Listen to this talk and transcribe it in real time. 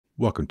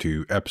Welcome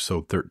to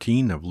episode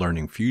 13 of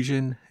Learning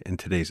Fusion. In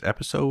today's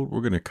episode,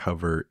 we're going to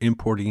cover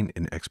importing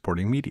and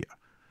exporting media.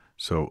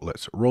 So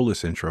let's roll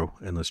this intro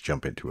and let's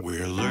jump into it.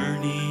 We're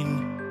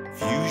learning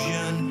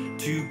Fusion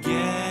together.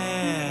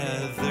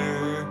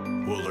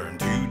 We'll learn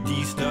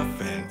 2D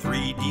stuff and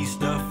 3D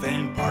stuff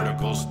and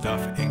particle stuff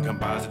and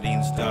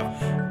compositing stuff,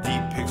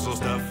 deep pixel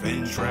stuff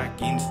and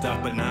tracking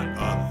stuff, but not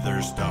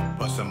other stuff,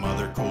 but some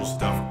other cool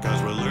stuff,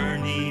 because we're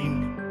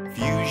learning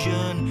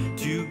Fusion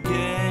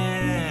together.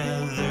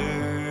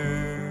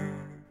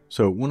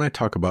 So when I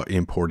talk about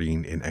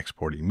importing and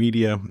exporting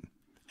media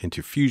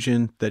into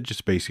Fusion, that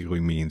just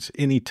basically means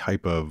any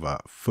type of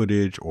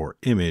footage or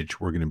image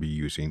we're going to be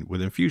using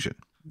within Fusion.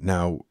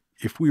 Now,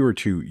 if we were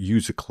to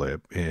use a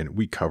clip, and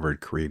we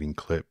covered creating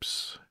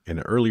clips in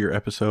an earlier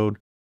episode,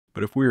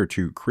 but if we were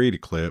to create a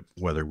clip,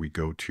 whether we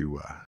go to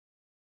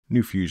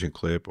New Fusion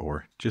Clip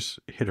or just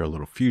hit our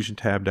little Fusion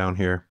tab down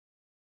here,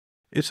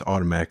 it's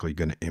automatically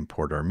going to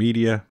import our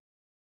media,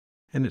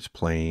 and it's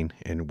playing,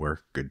 and we're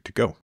good to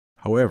go.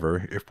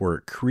 However, if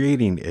we're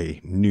creating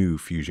a new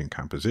Fusion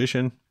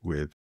composition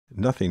with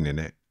nothing in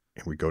it,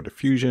 and we go to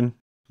Fusion,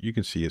 you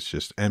can see it's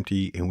just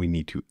empty, and we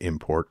need to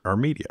import our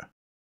media.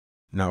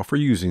 Now, if we're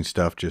using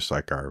stuff just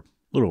like our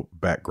little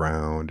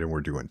background, and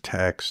we're doing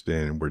text,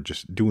 and we're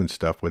just doing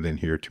stuff within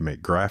here to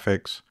make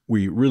graphics,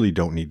 we really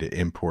don't need to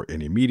import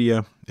any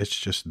media. It's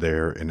just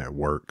there and it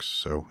works.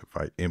 So if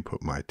I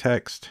input my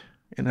text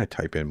and I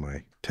type in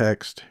my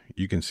text,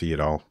 you can see it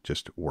all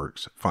just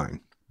works fine.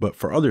 But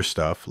for other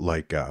stuff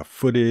like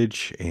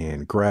footage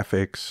and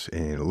graphics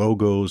and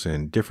logos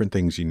and different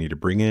things you need to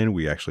bring in,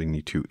 we actually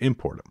need to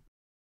import them.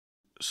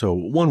 So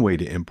one way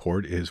to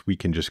import is we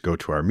can just go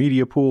to our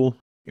media pool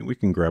and we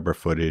can grab our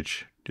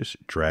footage,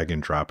 just drag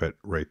and drop it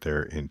right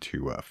there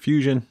into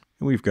Fusion.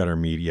 And we've got our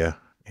media,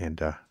 and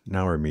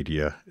now our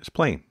media is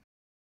playing.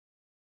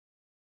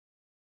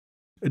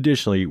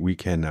 Additionally, we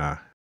can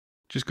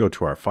just go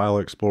to our file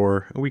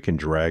explorer and we can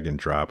drag and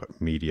drop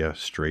media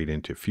straight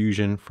into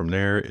Fusion. From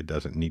there, it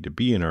doesn't need to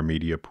be in our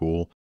media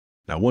pool.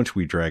 Now, once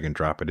we drag and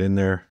drop it in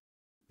there,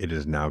 it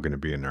is now going to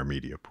be in our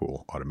media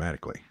pool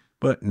automatically.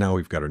 But now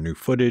we've got our new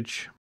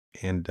footage,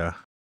 and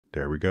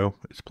there we go,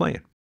 it's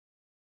playing.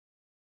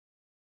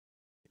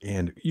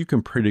 And you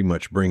can pretty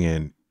much bring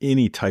in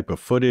any type of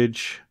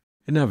footage,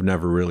 and I've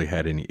never really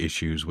had any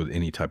issues with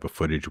any type of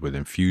footage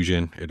within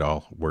Fusion. It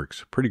all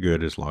works pretty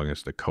good as long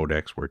as the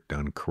codecs were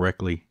done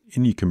correctly.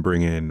 And you can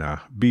bring in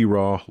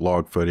B-raw,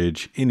 log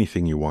footage,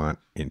 anything you want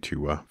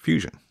into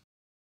Fusion.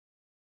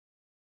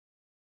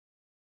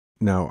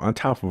 Now, on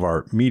top of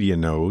our media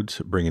nodes,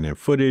 bringing in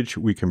footage,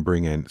 we can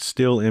bring in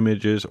still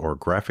images or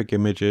graphic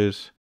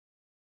images.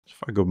 So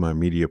if I go to my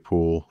media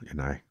pool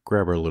and I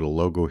grab our little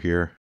logo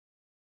here,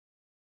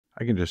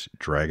 I can just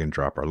drag and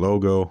drop our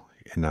logo,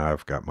 and now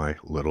I've got my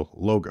little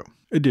logo.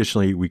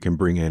 Additionally, we can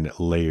bring in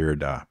layered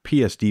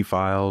PSD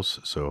files.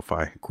 So if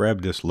I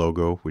grab this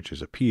logo, which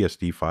is a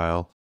PSD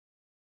file,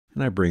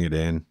 and I bring it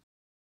in,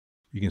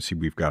 you can see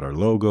we've got our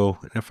logo.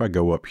 And if I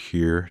go up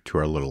here to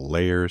our little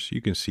layers,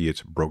 you can see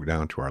it's broke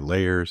down to our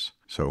layers.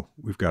 So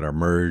we've got our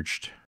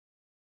merged,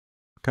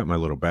 got my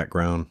little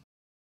background,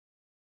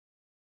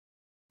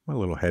 my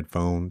little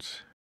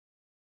headphones,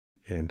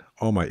 and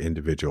all my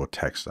individual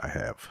text I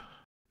have.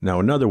 Now,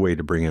 another way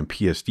to bring in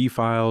PSD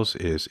files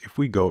is if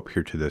we go up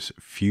here to this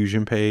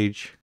Fusion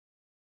page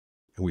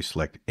and we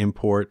select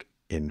import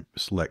and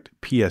select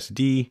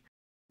PSD,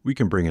 we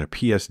can bring in a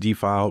PSD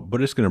file,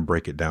 but it's going to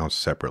break it down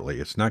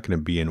separately. It's not going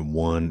to be in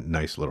one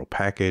nice little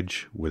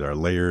package with our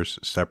layers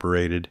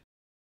separated.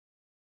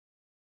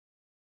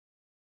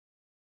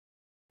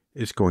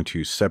 It's going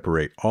to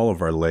separate all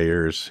of our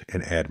layers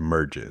and add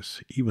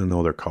merges. Even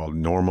though they're called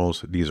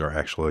normals, these are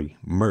actually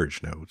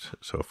merge nodes.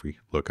 So if we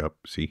look up,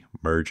 see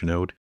merge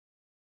node,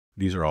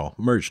 these are all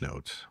merge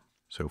nodes.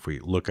 So if we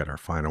look at our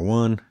final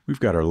one, we've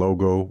got our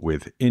logo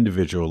with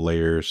individual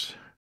layers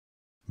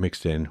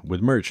mixed in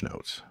with merge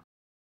nodes.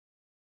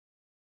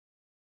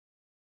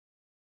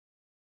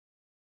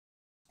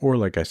 Or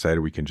like I said,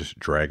 we can just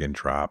drag and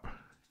drop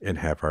and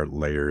have our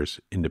layers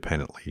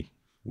independently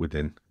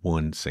within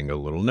one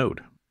single little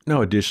node.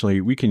 Now,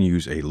 additionally, we can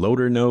use a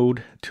loader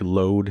node to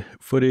load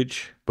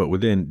footage, but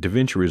within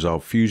DaVinci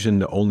Resolve Fusion,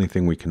 the only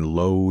thing we can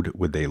load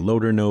with a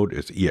loader node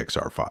is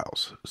EXR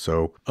files.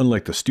 So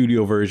unlike the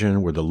studio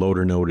version where the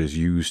loader node is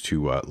used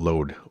to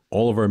load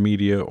all of our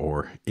media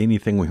or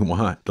anything we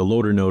want, the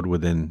loader node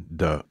within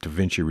the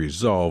DaVinci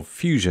Resolve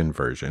Fusion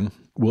version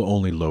will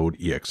only load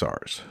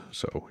EXRs.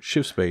 So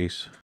shift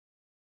space,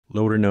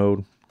 loader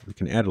node, we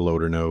can add a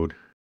loader node.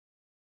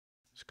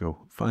 Let's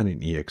go find an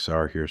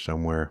EXR here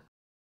somewhere.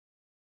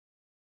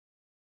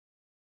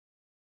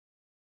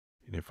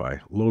 And if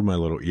I load my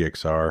little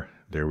EXR,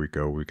 there we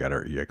go, we got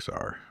our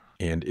EXR.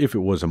 And if it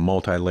was a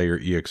multi-layer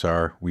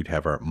EXR, we'd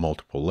have our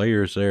multiple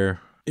layers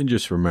there. And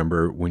just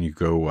remember, when you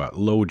go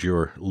load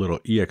your little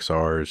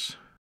EXRs,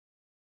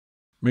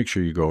 make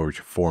sure you go over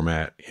to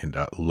format and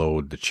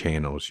load the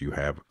channels you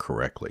have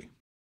correctly.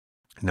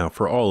 Now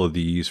for all of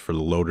these, for the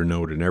loader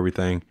node and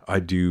everything, I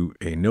do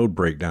a node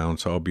breakdown,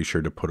 so I'll be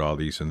sure to put all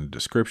these in the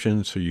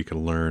description so you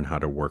can learn how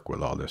to work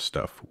with all this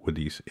stuff with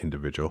these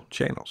individual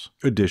channels.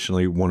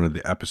 Additionally, one of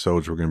the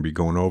episodes we're going to be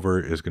going over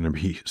is going to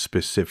be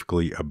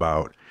specifically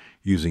about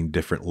using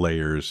different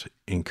layers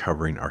in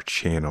covering our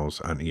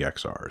channels on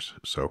EXRs.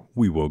 So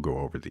we will go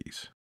over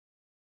these.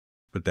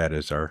 But that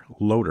is our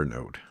loader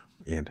node.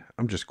 And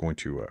I'm just going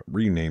to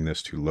rename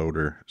this to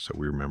loader so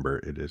we remember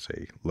it is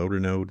a loader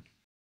node.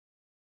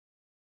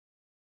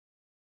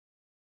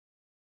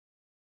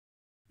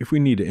 If we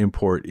need to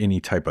import any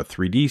type of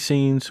 3D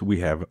scenes,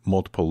 we have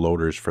multiple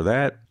loaders for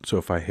that. So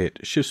if I hit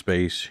Shift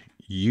Space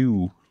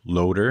U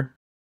loader,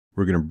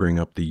 we're going to bring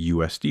up the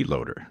USD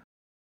loader.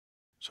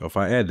 So if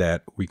I add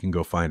that, we can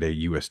go find a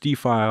USD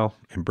file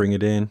and bring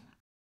it in.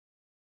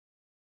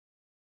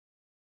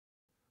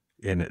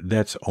 And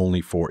that's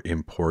only for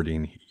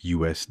importing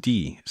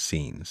USD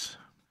scenes.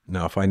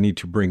 Now, if I need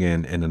to bring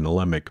in an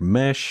Alembic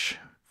mesh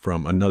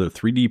from another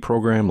 3D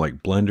program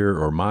like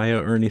Blender or Maya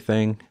or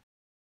anything,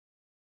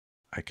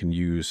 I can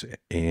use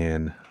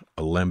an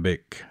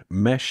Alembic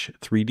mesh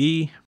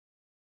 3D.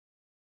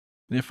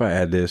 And if I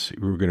add this,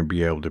 we're going to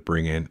be able to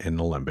bring in an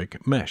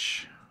Alembic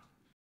mesh.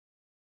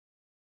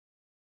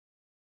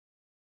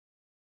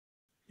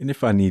 And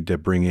if I need to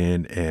bring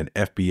in an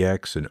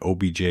FBX, an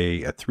OBJ,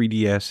 a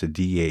 3DS, a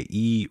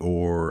DAE,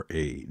 or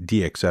a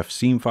DXF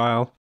scene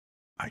file,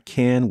 I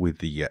can with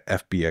the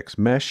FBX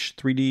mesh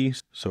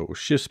 3D. So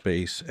Shift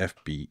Space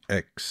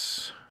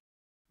FBX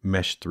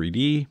mesh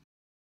 3D.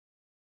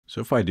 So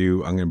if I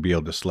do, I'm going to be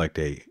able to select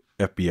a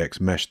FBX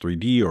Mesh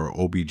 3D or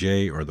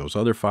OBJ or those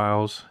other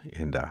files,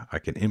 and I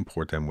can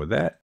import them with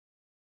that.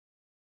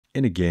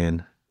 And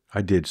again,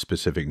 I did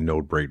specific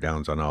node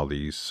breakdowns on all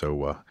these,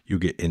 so you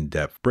get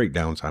in-depth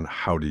breakdowns on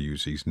how to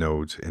use these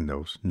nodes in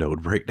those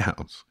node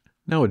breakdowns.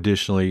 Now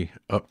additionally,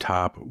 up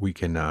top, we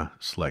can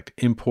select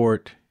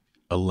Import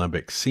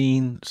Alembic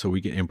Scene, so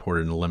we can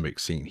import an Alembic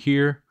scene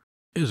here,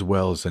 as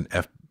well as an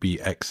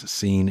FBX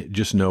scene.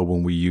 Just know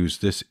when we use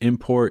this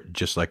import,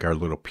 just like our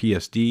little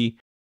PSD,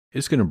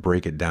 it's going to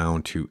break it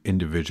down to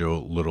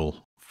individual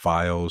little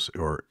files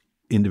or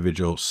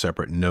individual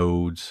separate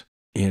nodes.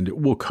 And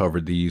we'll cover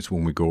these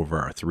when we go over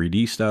our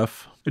 3D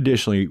stuff.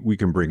 Additionally, we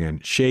can bring in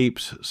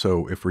shapes.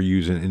 So if we're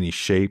using any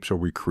shapes or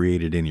we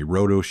created any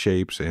roto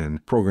shapes in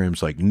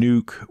programs like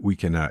Nuke, we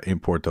can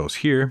import those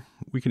here.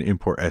 We can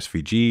import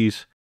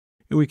SVGs.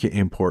 And we can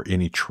import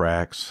any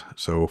tracks.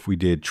 So if we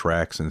did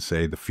tracks and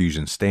say the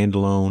Fusion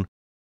standalone,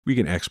 we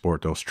can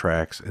export those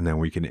tracks and then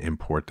we can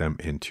import them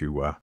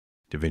into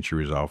DaVinci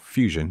Resolve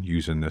Fusion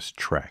using this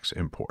tracks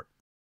import.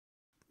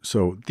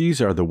 So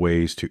these are the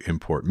ways to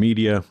import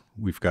media.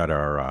 We've got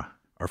our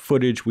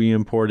footage we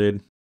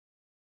imported.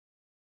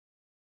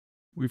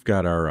 We've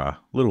got our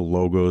little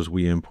logos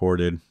we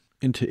imported.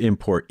 And to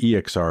import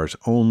EXRs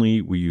only,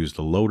 we use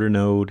the loader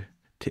node.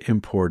 To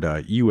import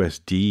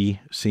USD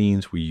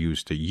scenes, we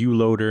use the U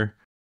loader.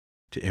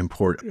 To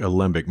import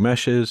Alembic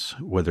meshes,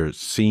 whether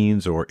it's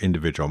scenes or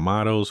individual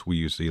models, we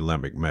use the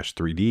Alembic Mesh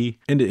 3D.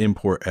 And to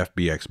import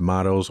FBX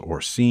models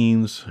or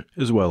scenes,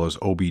 as well as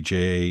OBJ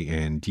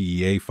and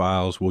DEA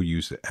files, we'll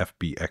use the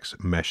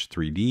FBX Mesh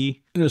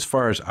 3D. And as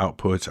far as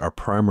outputs, our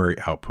primary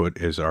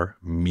output is our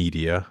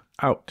media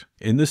out.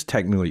 And this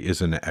technically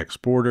isn't an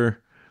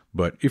exporter,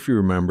 but if you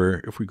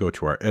remember, if we go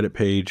to our edit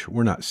page,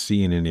 we're not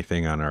seeing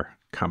anything on our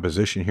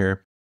composition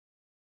here.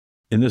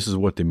 And this is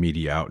what the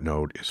MediaOut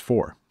node is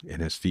for.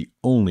 And it's the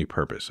only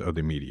purpose of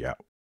the MediaOut.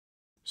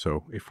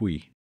 So if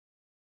we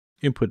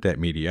input that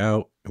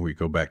MediaOut and we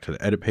go back to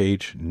the edit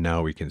page,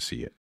 now we can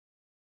see it.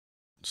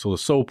 So the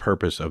sole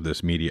purpose of this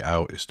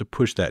MediaOut is to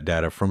push that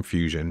data from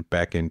Fusion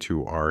back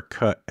into our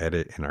cut,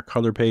 edit, and our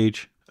color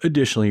page.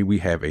 Additionally, we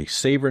have a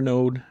saver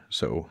node.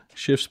 So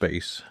Shift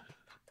Space,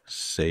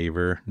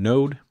 saver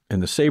node.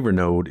 And the saver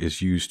node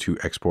is used to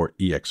export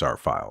EXR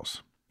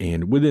files.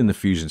 And within the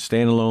Fusion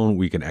standalone,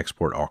 we can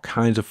export all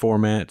kinds of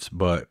formats,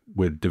 but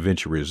with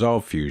DaVinci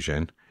Resolve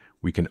Fusion,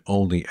 we can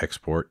only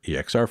export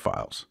EXR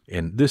files.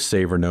 And this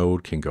saver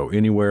node can go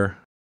anywhere.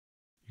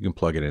 You can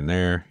plug it in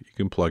there. You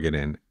can plug it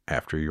in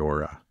after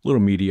your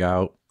little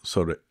MediaOut.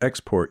 So to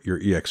export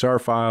your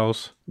EXR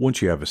files,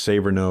 once you have a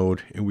saver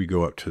node and we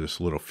go up to this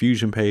little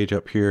Fusion page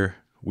up here,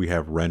 we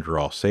have render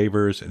all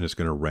savers and it's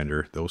going to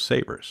render those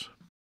savers.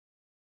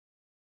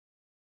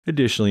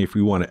 Additionally, if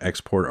we want to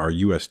export our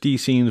USD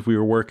scenes we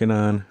were working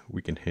on,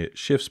 we can hit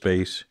Shift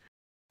Space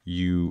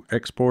U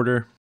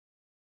Exporter.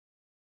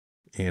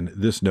 And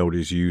this node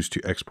is used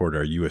to export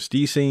our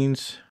USD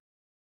scenes.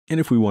 And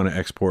if we want to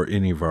export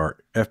any of our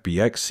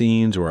FBX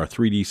scenes or our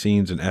 3D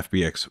scenes in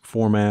FBX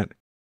format,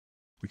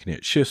 we can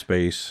hit Shift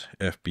Space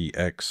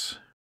FBX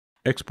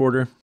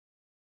Exporter.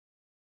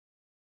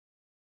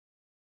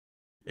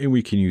 And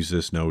we can use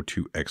this node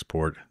to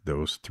export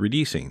those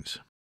 3D scenes.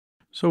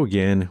 So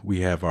again, we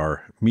have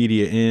our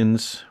media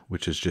ins,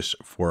 which is just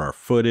for our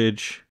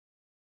footage,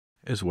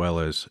 as well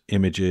as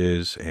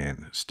images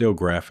and still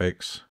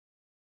graphics.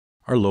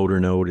 Our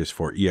loader node is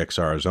for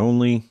EXRs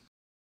only.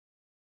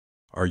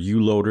 Our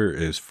U loader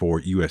is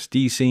for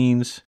USD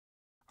scenes.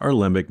 Our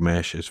Alembic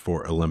mesh is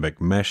for Alembic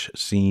mesh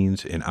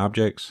scenes and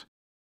objects.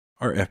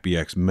 Our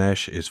FBX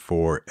mesh is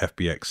for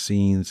FBX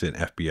scenes and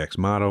FBX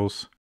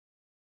models.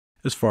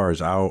 As far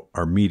as out,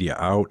 our media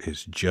out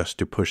is just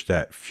to push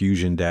that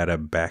Fusion data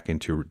back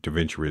into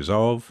DaVinci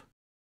Resolve.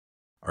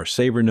 Our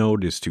saver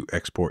node is to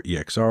export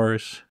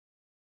EXRs.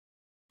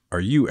 Our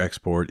U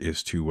export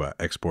is to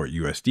export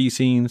USD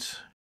scenes.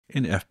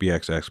 And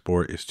FBX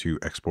export is to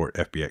export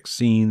FBX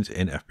scenes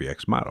and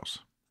FBX models.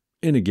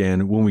 And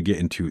again, when we get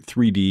into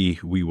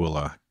 3D, we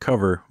will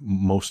cover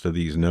most of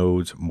these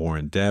nodes more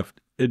in depth.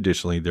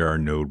 Additionally, there are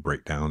node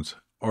breakdowns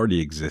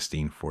already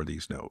existing for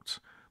these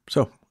nodes.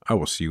 So I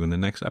will see you in the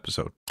next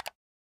episode.